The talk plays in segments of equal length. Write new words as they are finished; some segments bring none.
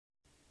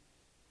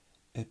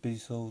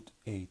Episode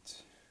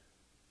 8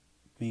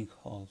 Being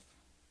Half.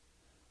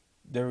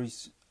 There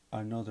is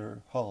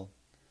another Hal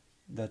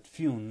that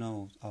few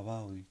know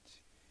about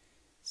it.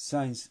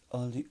 Since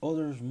all the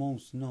other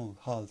most known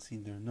Hals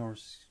in the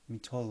Norse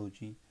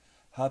mythology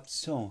have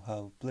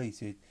somehow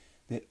placed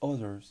the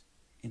others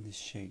in the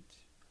shade.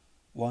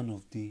 One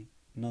of the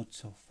not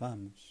so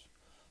famous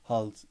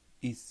Hals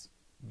is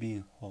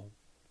Beowulf,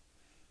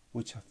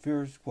 which at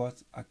first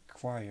was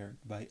acquired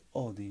by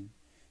Odin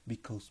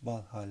because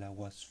Valhalla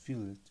was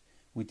filled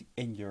with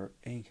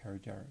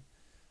Einherjar,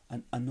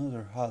 and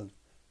another half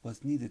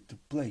was needed to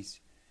place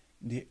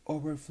the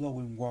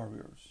overflowing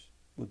warriors,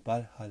 but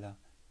Valhalla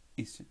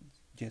isn't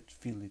yet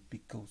filled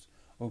because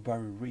of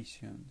various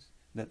reasons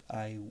that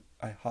I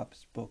have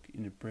spoke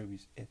in the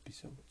previous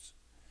episodes.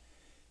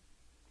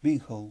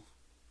 Beowulf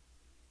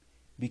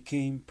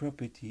became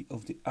property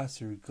of the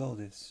Aesir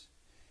goddess.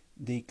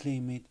 They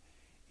claimed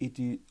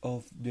it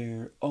of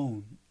their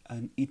own,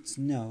 and it's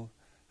now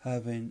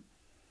having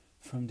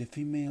from the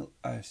female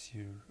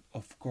Aesir,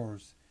 of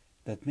course,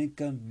 that men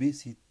can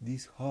visit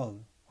this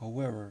hall.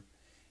 However,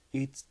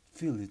 it's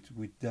filled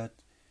with that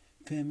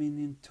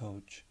feminine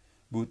touch,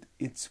 but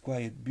it's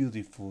quite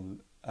beautiful,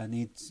 and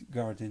its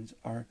gardens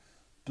are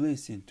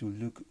pleasant to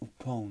look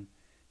upon.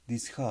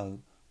 This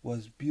hall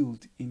was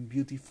built in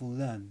beautiful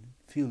land,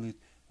 filled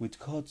with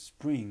hot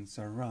springs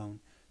around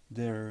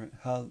the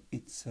hall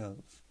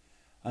itself,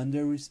 and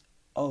there is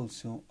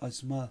also a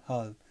small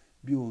hall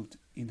built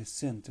in the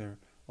center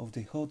of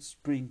the hot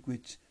spring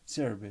which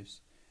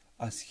serves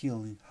as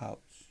healing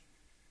house.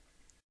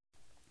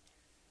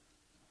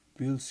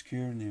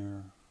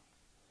 Bilskirnir,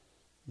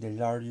 the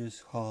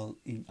largest hall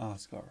in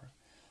Asgard,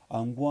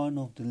 and one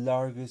of the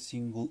largest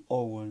single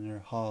owner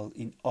hall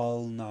in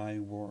all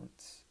nine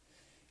worlds,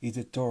 is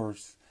the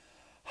Thor's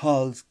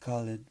hall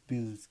called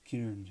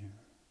Bilskirnir.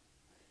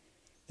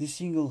 This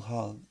single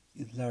hall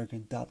is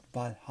larger than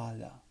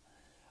Valhalla,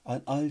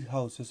 and all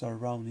houses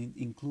around it,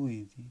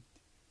 including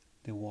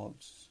the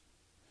walls.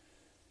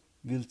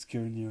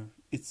 Bilskirnir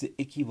is the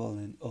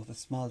equivalent of a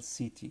small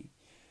city.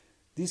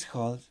 This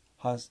hall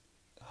has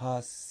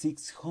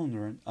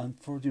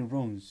 640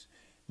 rooms,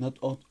 not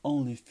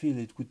only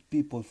filled with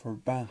people for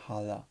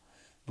Valhalla,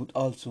 but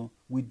also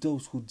with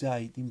those who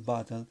died in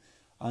battle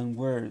and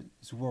were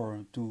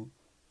sworn to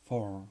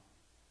Thor.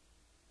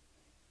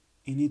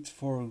 In it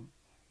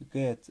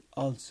forget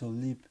also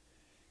lived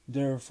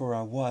there for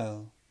a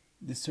while.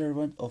 The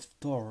servants of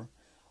Thor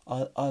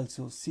are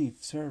also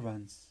Sif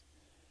servants.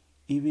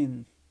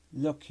 Even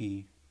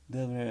Loki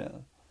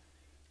dwelt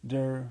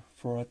there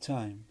for a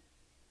time.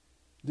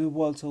 The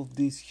walls of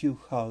this huge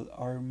hall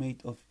are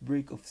made of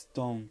brick of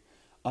stone,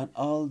 and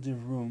all the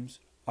rooms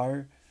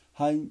are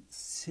high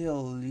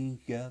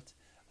ceilinged,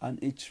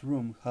 and each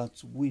room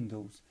has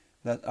windows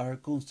that are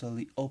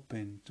constantly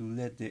open to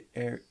let the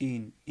air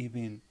in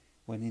even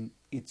when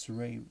it's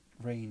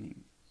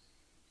raining.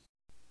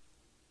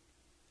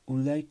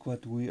 Unlike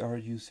what we are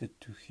used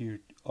to hear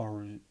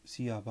or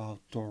see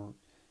about Thor,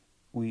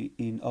 we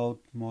in our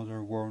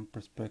modern world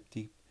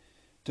perspective,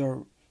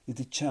 Thor is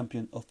the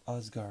champion of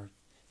Asgard.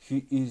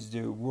 He is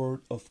the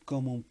word of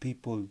common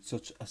people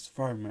such as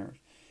farmers.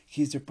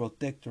 He is the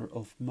protector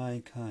of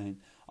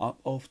mankind and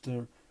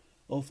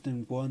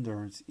often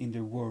wanders in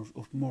the world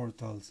of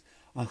mortals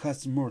and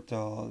has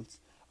mortals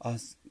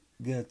as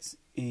guests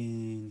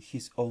in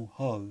his own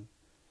hall.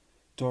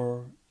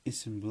 Thor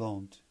isn't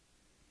blonde.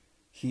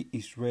 He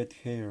is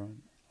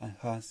red-haired and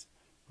has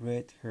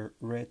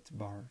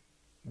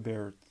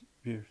beard.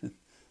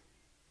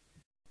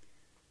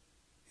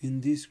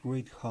 In this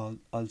great hall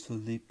also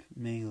live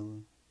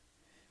male,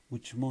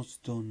 which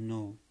most don't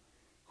know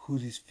who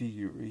this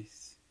figure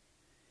is.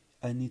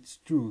 And it's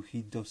true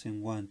he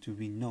doesn't want to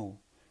be known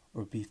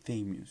or be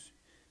famous,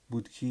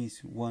 but he is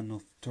one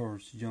of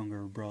Thor's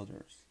younger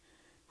brothers,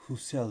 who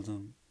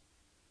seldom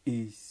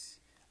is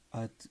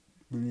at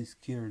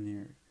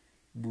Bliskirnir,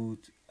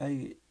 but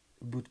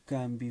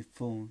can be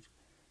found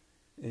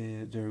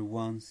there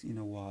once in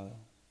a while.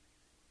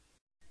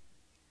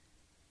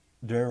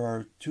 There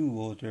are two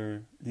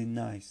other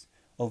denies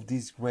of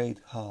this great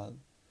hall,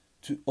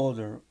 two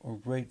other or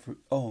greater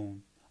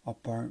own,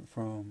 apart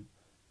from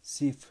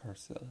Sif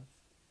herself,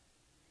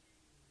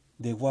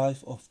 the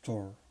wife of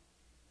Thor.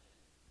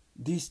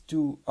 These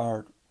two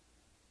are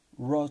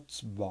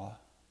Hrothgar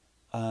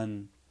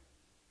and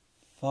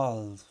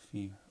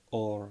Falfir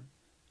or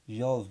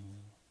Yalv.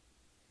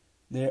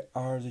 They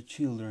are the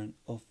children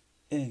of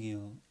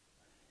Egil,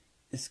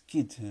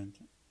 Skithid,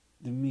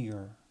 the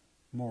mere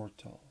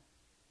mortal.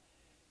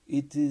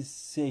 It is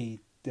said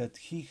that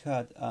he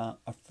had an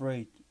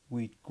affair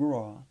with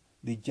Groa,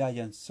 the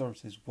giant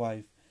sorceress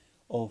wife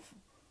of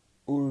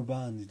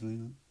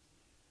Urbandil,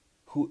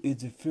 who is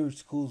the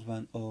first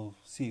husband of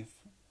Sif,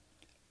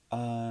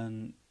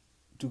 and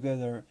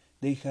together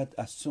they had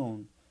a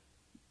son,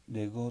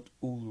 the god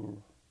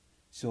Ulur.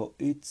 So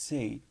it's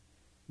said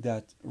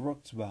that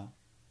Hrothgar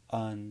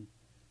and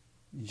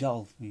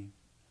Hjalfi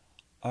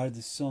are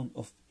the sons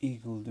of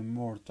Egil the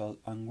Mortal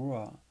and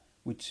Groa,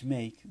 which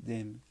make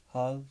them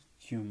half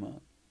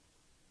human.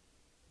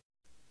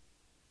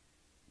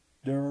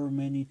 There are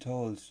many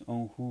tales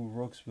on how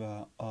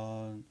Roxba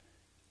and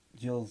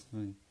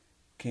Gylfi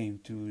came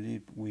to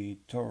live with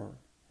Thor.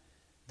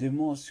 The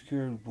most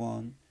heard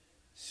one,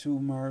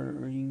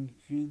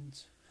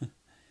 Submarinians,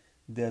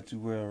 that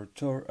where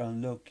Thor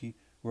and Loki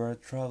were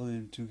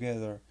traveling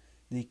together.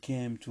 They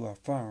came to a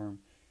farm.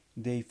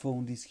 They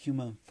found this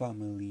human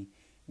family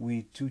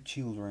with two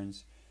children.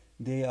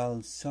 They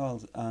all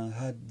sat and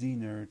had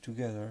dinner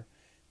together.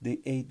 They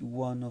ate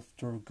one of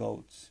their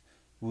goats,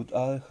 but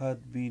all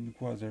had been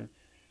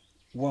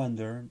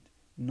wondered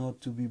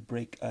not to be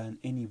break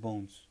any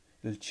bones.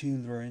 The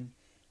children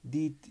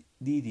did,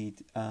 did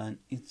it, and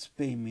its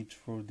payment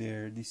for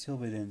their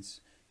disobedience.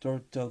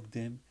 Thor took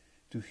them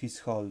to his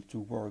hall to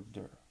work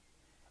there.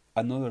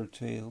 Another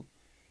tale,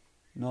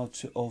 not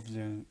so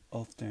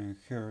often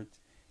heard,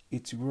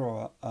 is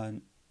Groa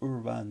and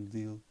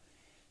Urbandil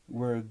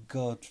were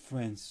god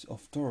friends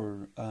of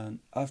Thor, and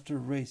after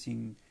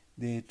raising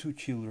the two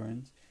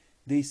children,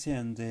 they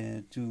sent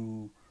them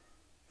to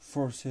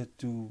forced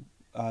to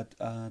at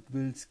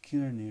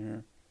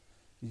Vilskirnir.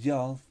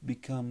 Yalf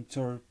became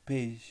Thor's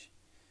page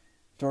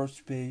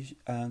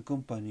and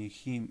accompanied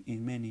him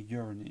in many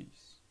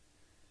journeys.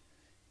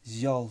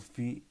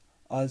 Yalfi,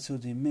 also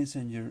the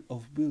messenger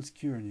of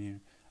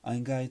Vilskirnir,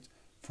 and guide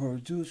for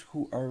those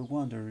who are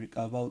wandering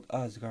about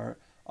Asgard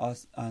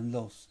as and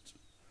lost.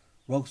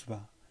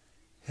 Roxba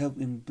helped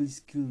in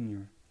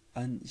Vilskirnir,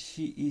 and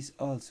she is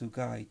also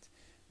guide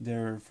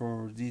there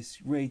for this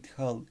great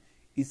hall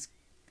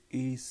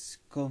is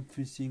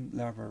confusing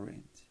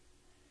labyrinth.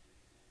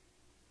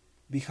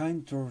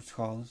 Behind Thor's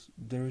house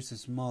there is a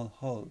small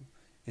hall,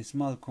 a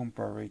small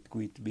compared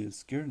with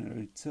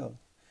Vilskirner itself,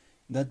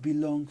 that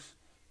belongs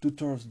to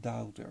Thor's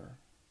daughter,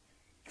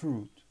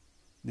 Truth,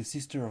 the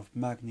sister of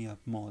Magni of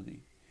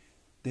Modi.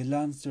 The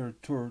Lancer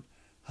Thor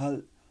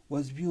hall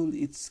was built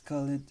its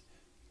called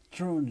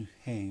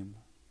Trondheim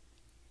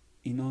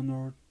in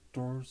honor of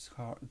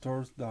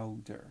Thor's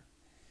daughter,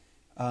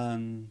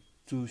 and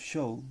to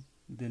show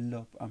the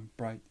love and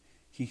pride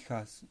he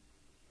has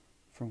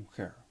from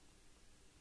her.